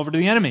giving them over to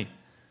the enemy.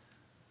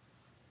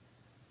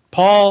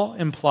 Paul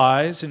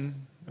implies in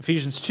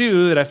Ephesians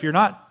 2 that if you're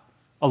not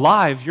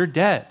alive, you're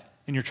dead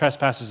in your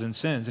trespasses and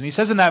sins. And he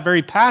says in that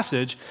very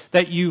passage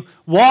that you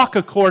walk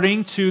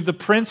according to the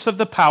prince of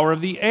the power of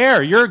the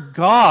air. Your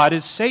God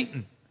is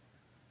Satan,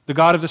 the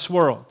god of this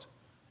world,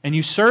 and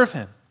you serve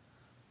him.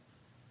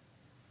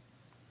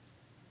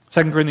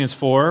 2 Corinthians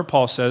 4,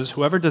 Paul says,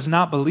 whoever does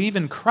not believe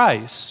in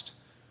Christ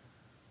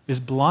is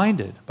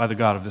blinded by the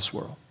god of this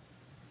world.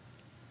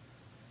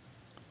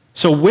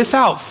 So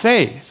without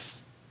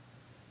faith,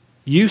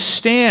 you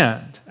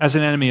stand as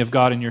an enemy of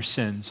God in your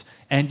sins,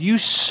 and you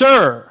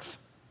serve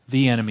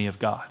the enemy of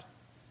God.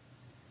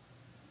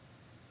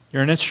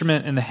 You're an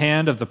instrument in the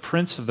hand of the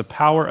prince of the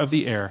power of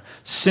the air.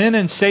 Sin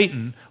and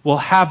Satan will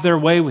have their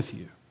way with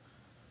you.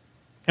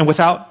 And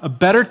without a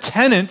better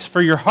tenant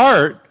for your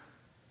heart,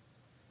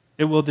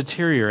 it will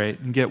deteriorate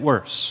and get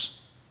worse.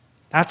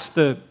 That's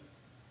the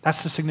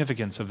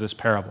significance of this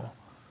parable.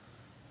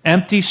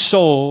 Empty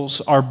souls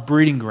are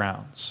breeding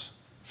grounds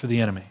for the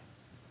enemy.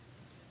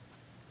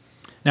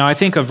 Now, I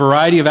think a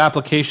variety of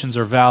applications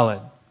are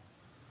valid.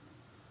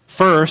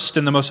 First,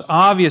 and the most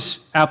obvious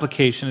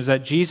application, is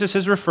that Jesus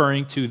is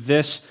referring to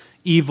this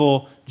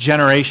evil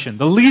generation,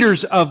 the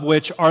leaders of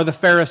which are the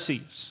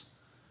Pharisees.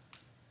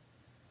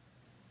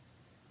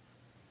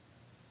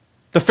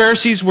 The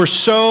Pharisees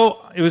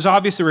it was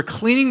obvious they were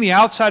cleaning the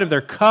outside of their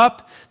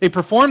cup. They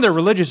performed their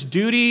religious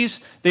duties.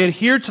 They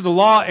adhered to the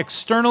law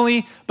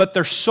externally, but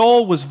their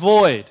soul was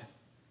void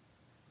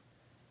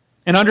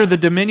and under the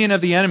dominion of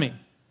the enemy.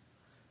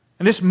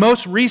 And this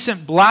most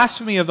recent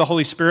blasphemy of the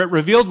Holy Spirit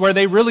revealed where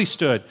they really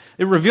stood.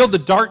 It revealed the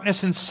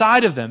darkness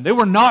inside of them. They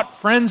were not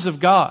friends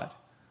of God.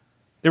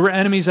 They were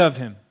enemies of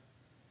Him.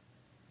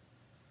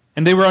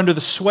 And they were under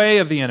the sway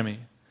of the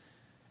enemy.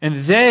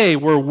 And they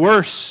were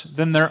worse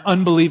than their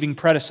unbelieving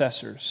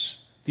predecessors,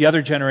 the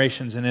other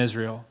generations in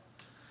Israel.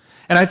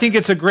 And I think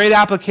it's a great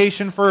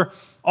application for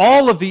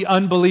all of the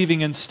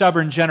unbelieving and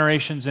stubborn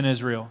generations in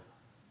Israel.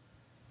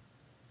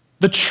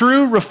 The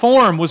true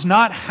reform was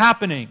not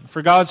happening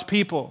for God's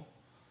people.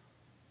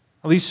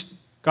 At least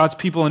God's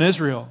people in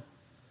Israel.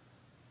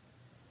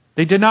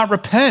 They did not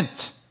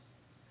repent.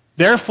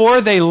 Therefore,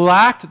 they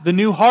lacked the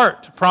new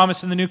heart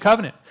promised in the new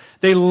covenant.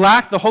 They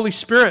lacked the Holy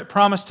Spirit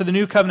promised to the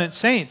new covenant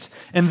saints.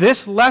 And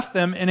this left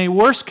them in a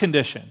worse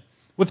condition,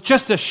 with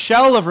just a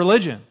shell of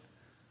religion,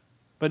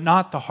 but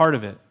not the heart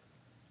of it,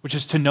 which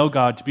is to know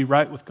God, to be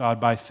right with God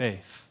by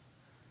faith.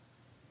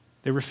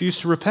 They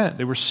refused to repent.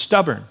 They were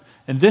stubborn.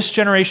 And this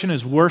generation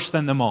is worse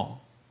than them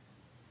all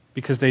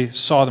because they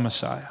saw the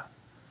Messiah.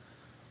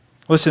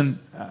 Listen,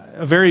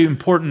 a very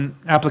important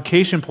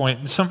application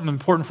point, something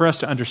important for us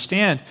to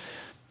understand,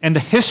 and the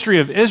history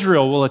of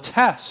Israel will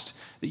attest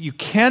that you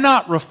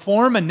cannot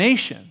reform a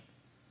nation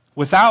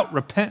without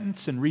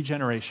repentance and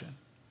regeneration.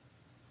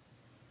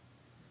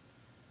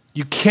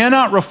 You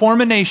cannot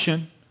reform a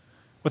nation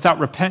without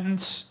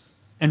repentance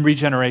and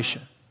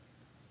regeneration.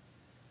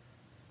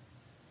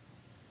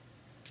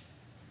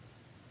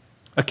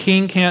 A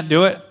king can't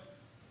do it.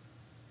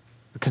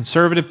 The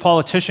conservative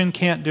politician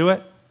can't do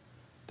it.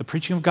 The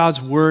preaching of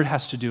God's word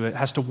has to do it. It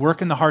has to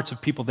work in the hearts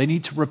of people. They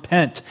need to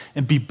repent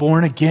and be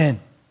born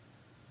again.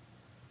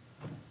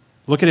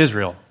 Look at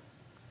Israel.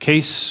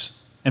 Case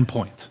in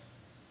point.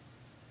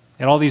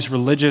 They had all these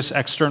religious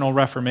external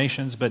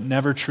reformations, but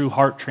never true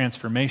heart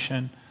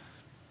transformation.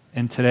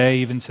 And today,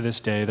 even to this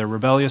day, they're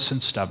rebellious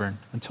and stubborn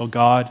until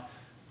God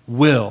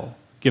will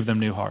give them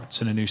new hearts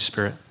and a new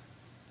spirit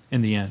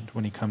in the end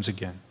when He comes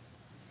again.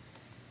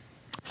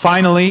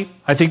 Finally,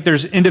 I think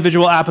there's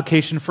individual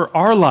application for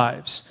our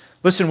lives.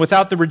 Listen,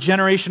 without the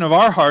regeneration of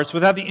our hearts,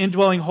 without the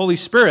indwelling Holy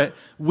Spirit,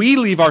 we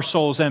leave our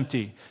souls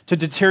empty to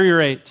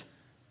deteriorate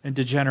and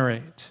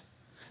degenerate.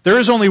 There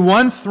is only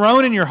one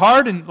throne in your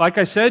heart, and like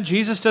I said,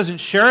 Jesus doesn't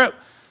share it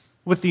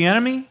with the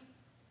enemy.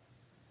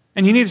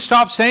 And you need to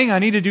stop saying, I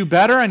need to do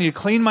better, I need to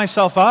clean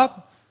myself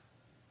up.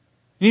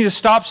 You need to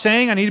stop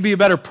saying, I need to be a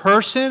better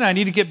person, I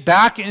need to get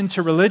back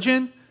into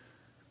religion.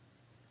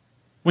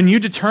 When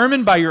you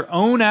determine by your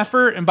own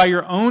effort and by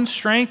your own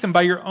strength and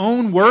by your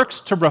own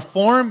works to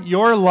reform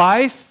your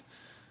life,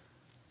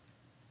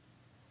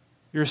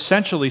 you're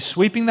essentially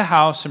sweeping the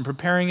house and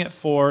preparing it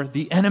for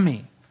the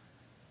enemy.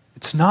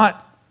 It's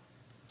not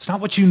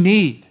what you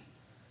need.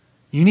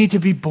 You need to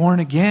be born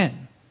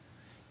again.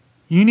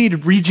 You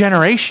need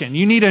regeneration.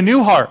 You need a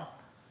new heart.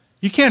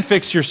 You can't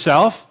fix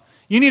yourself.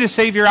 You need a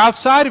Savior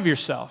outside of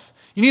yourself.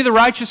 You need the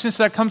righteousness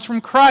that comes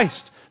from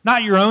Christ,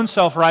 not your own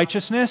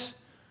self-righteousness.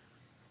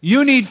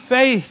 You need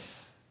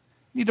faith.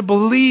 You need to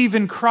believe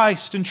in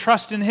Christ and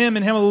trust in Him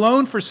and Him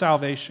alone for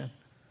salvation.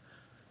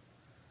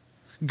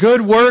 Good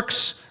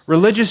works,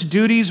 religious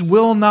duties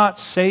will not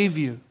save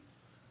you.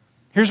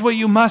 Here's what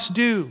you must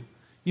do.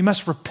 You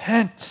must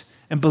repent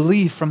and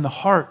believe from the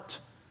heart.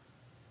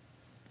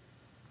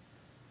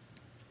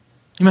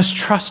 You must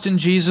trust in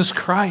Jesus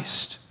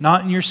Christ,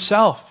 not in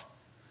yourself.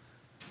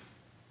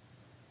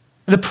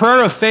 The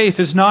prayer of faith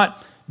is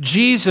not,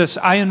 Jesus,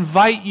 I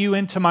invite you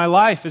into my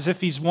life, as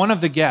if He's one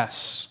of the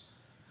guests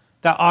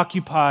that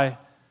occupy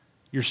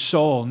your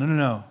soul.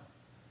 No.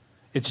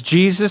 It's,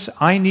 Jesus,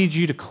 I need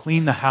you to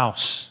clean the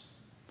house.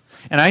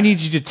 And I need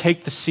you to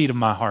take the seat of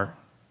my heart,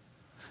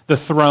 the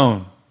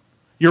throne,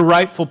 your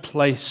rightful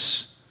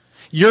place.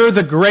 You're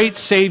the great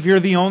Savior,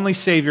 the only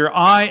Savior.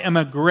 I am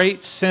a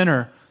great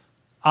sinner.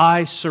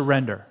 I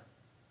surrender.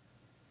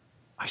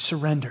 I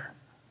surrender.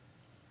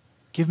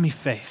 Give me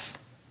faith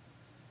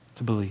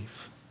to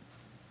believe.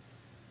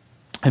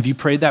 Have you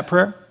prayed that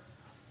prayer?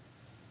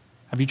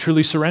 Have you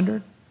truly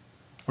surrendered?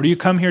 Or do you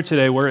come here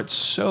today where it's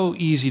so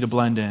easy to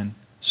blend in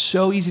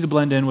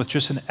with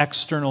just an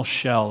external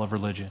shell of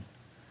religion?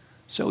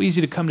 So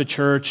easy to come to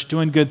church,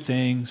 doing good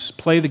things,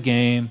 play the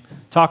game,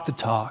 talk the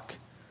talk,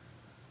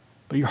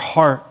 but your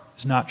heart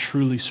is not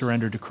truly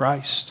surrendered to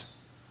Christ.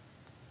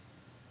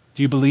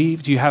 Do you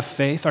believe? Do you have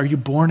faith? Are you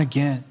born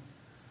again?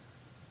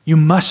 You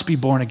must be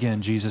born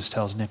again, Jesus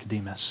tells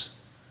Nicodemus.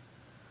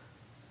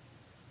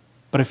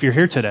 But if you're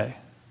here today,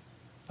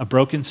 a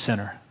broken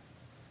sinner,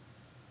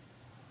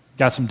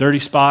 got some dirty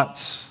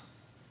spots,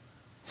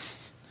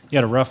 you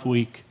had a rough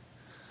week,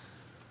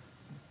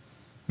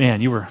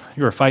 man, you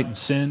were fighting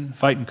sin,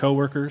 fighting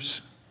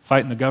coworkers,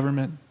 fighting the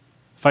government,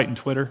 fighting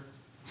Twitter,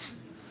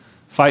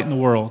 fighting the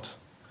world.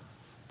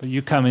 But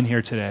you come in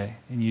here today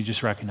and you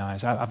just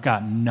recognize, I've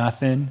got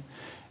nothing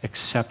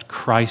except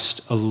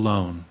Christ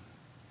alone.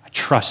 I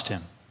trust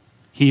him.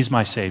 He's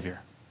my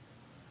Savior.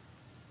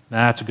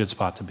 That's a good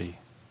spot to be.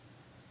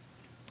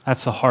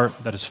 That's the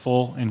heart that is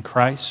full in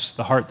Christ,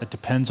 the heart that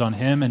depends on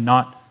him and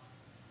not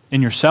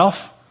in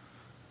yourself,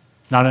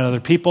 not in other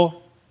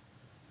people,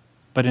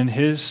 but in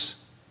his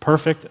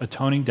perfect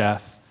atoning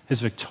death, his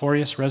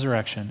victorious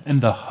resurrection,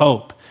 and the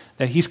hope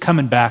that he's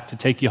coming back to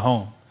take you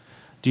home.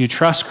 Do you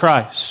trust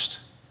Christ?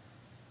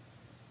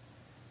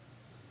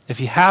 If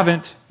you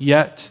haven't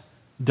yet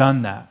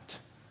done that,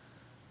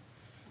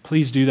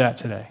 please do that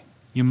today.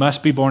 You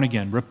must be born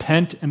again.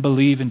 Repent and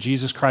believe in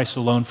Jesus Christ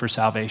alone for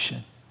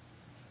salvation.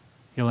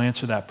 He'll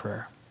answer that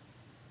prayer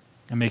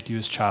and make you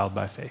his child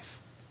by faith.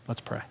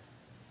 Let's pray.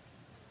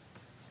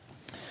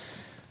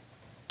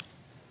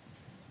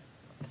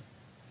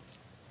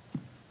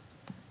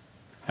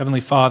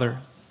 Heavenly Father,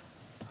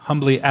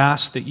 humbly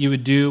ask that you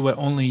would do what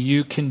only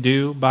you can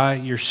do by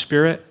your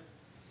Spirit.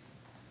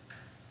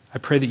 I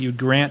pray that you would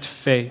grant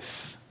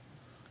faith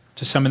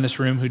to some in this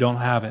room who don't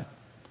have it.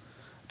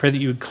 I pray that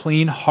you would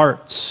clean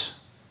hearts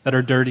that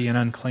are dirty and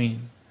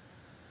unclean.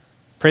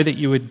 Pray that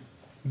you would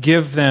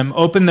give them,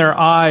 open their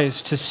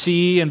eyes to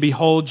see and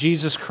behold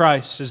Jesus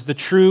Christ as the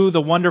true,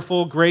 the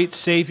wonderful, great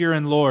Savior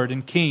and Lord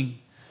and King.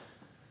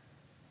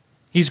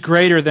 He's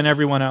greater than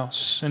everyone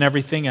else and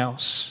everything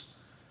else.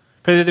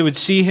 Pray that they would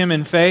see him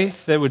in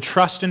faith, that would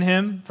trust in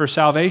him for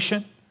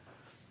salvation,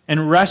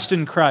 and rest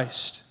in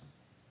Christ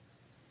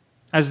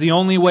as the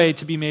only way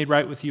to be made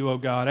right with you, O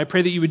God. I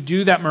pray that you would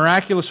do that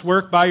miraculous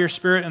work by your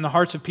Spirit in the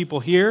hearts of people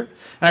here.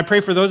 And I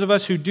pray for those of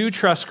us who do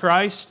trust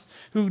Christ,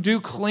 who do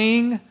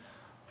cling,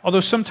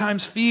 although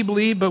sometimes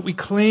feebly, but we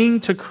cling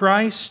to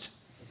Christ.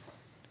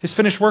 His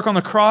finished work on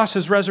the cross,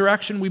 his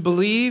resurrection, we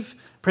believe.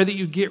 Pray that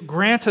you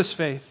grant us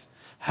faith.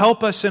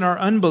 Help us in our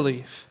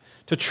unbelief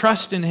to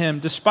trust in him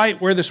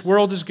despite where this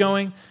world is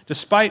going,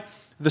 despite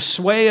the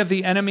sway of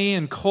the enemy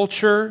and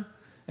culture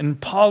and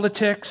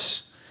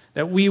politics,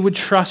 that we would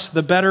trust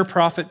the better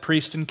prophet,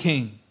 priest, and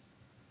king.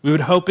 We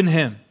would hope in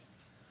him.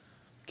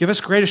 Give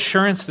us great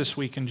assurance this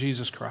week in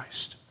Jesus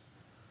Christ.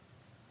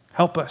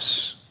 Help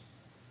us,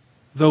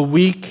 though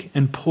weak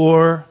and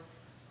poor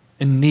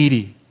and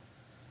needy,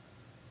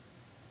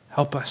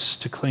 help us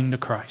to cling to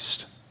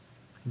Christ.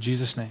 In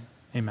Jesus' name,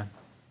 amen.